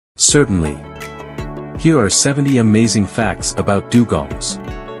Certainly. Here are 70 amazing facts about dugongs.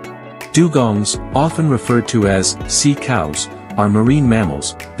 Dugongs, often referred to as sea cows, are marine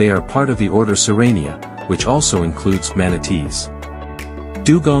mammals. They are part of the order Sirenia, which also includes manatees.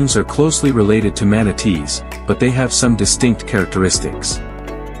 Dugongs are closely related to manatees, but they have some distinct characteristics.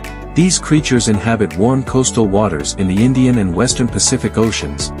 These creatures inhabit warm coastal waters in the Indian and Western Pacific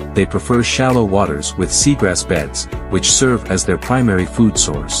Oceans. They prefer shallow waters with seagrass beds, which serve as their primary food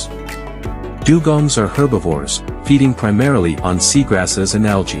source. Dugongs are herbivores, feeding primarily on seagrasses and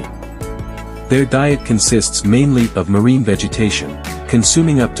algae. Their diet consists mainly of marine vegetation,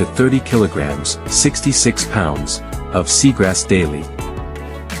 consuming up to 30 kilograms, 66 pounds, of seagrass daily.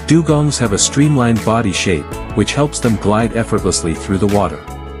 Dugongs have a streamlined body shape, which helps them glide effortlessly through the water.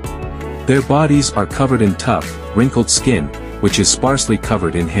 Their bodies are covered in tough, wrinkled skin, which is sparsely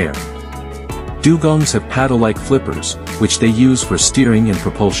covered in hair. Dugongs have paddle-like flippers, which they use for steering and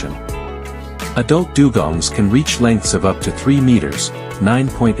propulsion. Adult dugongs can reach lengths of up to 3 meters,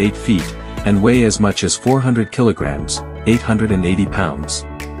 9.8 feet, and weigh as much as 400 kilograms, 880 pounds.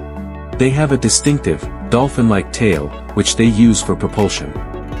 They have a distinctive, dolphin-like tail, which they use for propulsion.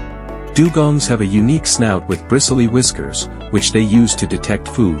 Dugongs have a unique snout with bristly whiskers, which they use to detect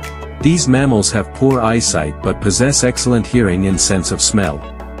food. These mammals have poor eyesight but possess excellent hearing and sense of smell.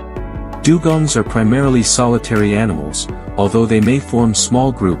 Dugongs are primarily solitary animals, although they may form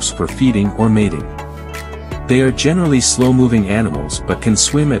small groups for feeding or mating. They are generally slow-moving animals but can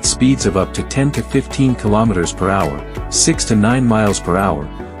swim at speeds of up to 10 to 15 kilometers per hour, 6 to 9 miles per hour,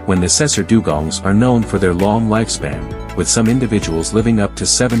 when necessar dugongs are known for their long lifespan, with some individuals living up to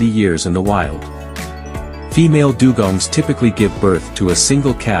 70 years in the wild. Female dugongs typically give birth to a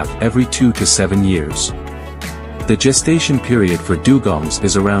single calf every 2 to 7 years. The gestation period for dugongs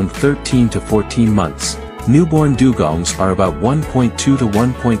is around 13 to 14 months. Newborn dugongs are about 1.2 to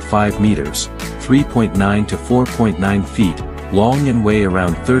 1.5 meters, 3.9 to 4.9 feet, long and weigh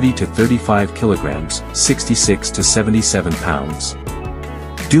around 30 to 35 kilograms, 66 to 77 pounds.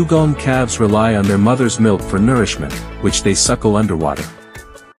 Dugong calves rely on their mother's milk for nourishment, which they suckle underwater.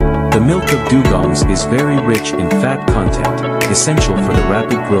 The milk of dugongs is very rich in fat content, essential for the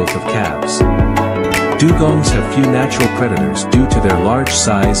rapid growth of calves. Dugongs have few natural predators due to their large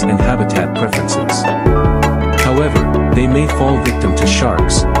size and habitat preferences. However, they may fall victim to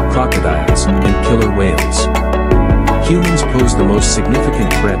sharks, crocodiles, and killer whales. Humans pose the most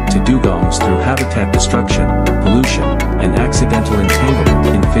significant threat to dugongs through habitat destruction, pollution, and accidental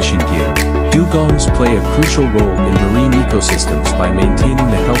entanglement in fishing gear. Dugongs play a crucial role in marine ecosystems by maintaining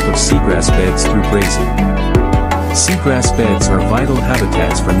the health of seagrass beds through grazing. Seagrass beds are vital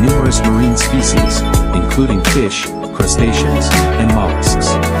habitats for numerous marine species, including fish, crustaceans, and mollusks.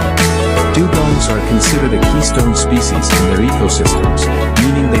 Dugongs are considered a keystone species in their ecosystems,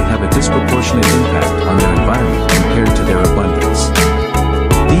 meaning they have a disproportionate impact on their environment compared to their abundance.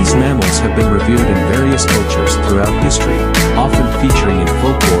 These mammals have been revered in various cultures throughout history, often featuring in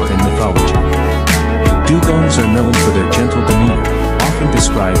folklore and mythology. Dugongs are known for their gentle demeanor, often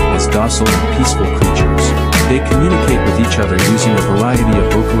described as docile and peaceful creatures. They communicate with each other using a variety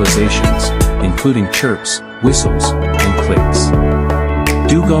of vocalizations, including chirps, whistles, and clicks.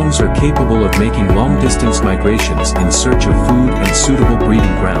 Dugongs are capable of making long-distance migrations in search of food and suitable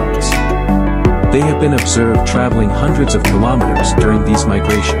breeding grounds. They have been observed traveling hundreds of kilometers during these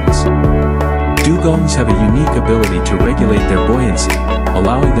migrations. Dugongs have a unique ability to regulate their buoyancy,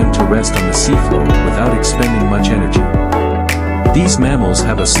 allowing them to rest on the seafloor without expending much energy. These mammals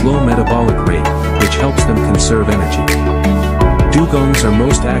have a slow metabolic rate, which helps them conserve energy. Dugongs are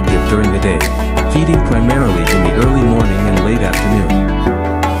most active during the day, feeding primarily in the early morning and late afternoon.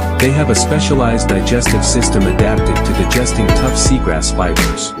 They have a specialized digestive system adapted to digesting tough seagrass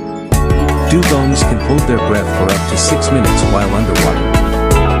fibers. Dugongs can hold their breath for up to 6 minutes while underwater.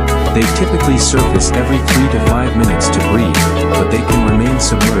 They typically surface every 3 to 5 minutes to breathe, but they can remain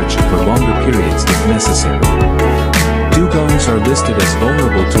submerged for longer periods if necessary. Dugongs are listed as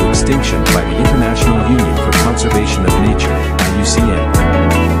vulnerable to extinction by the International Union for Conservation of Nature, IUCN.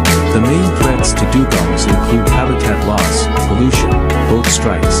 The main threats to dugongs include habitat loss, pollution, boat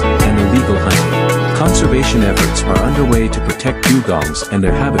strikes, and illegal hunting. Conservation efforts are underway to protect dugongs and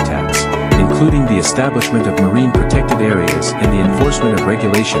their habitats, including the establishment of marine protected areas and the enforcement of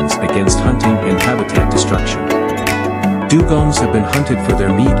regulations against hunting and habitat destruction. Dugongs have been hunted for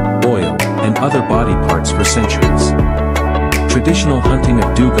their meat, oil, and other body parts for centuries. Traditional hunting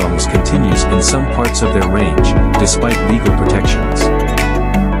of dugongs continues in some parts of their range, despite legal protections.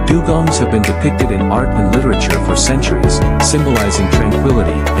 Dugongs have been depicted in art and literature for centuries, symbolizing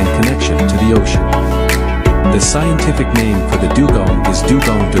tranquility and connection to the ocean. The scientific name for the dugong is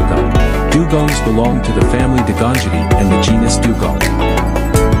Dugong. Dugongs belong to the family Dugongidae and the genus Dugong.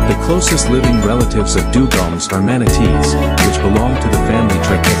 The closest living relatives of dugongs are manatees, which belong to the family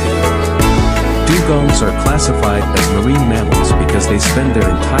Trichechidae. Dugongs are classified as marine mammals because they spend their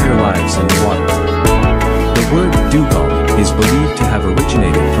entire lives in the water. The word dugong is believed to have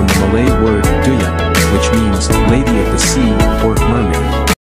originated from the Malay word duyung, which means lady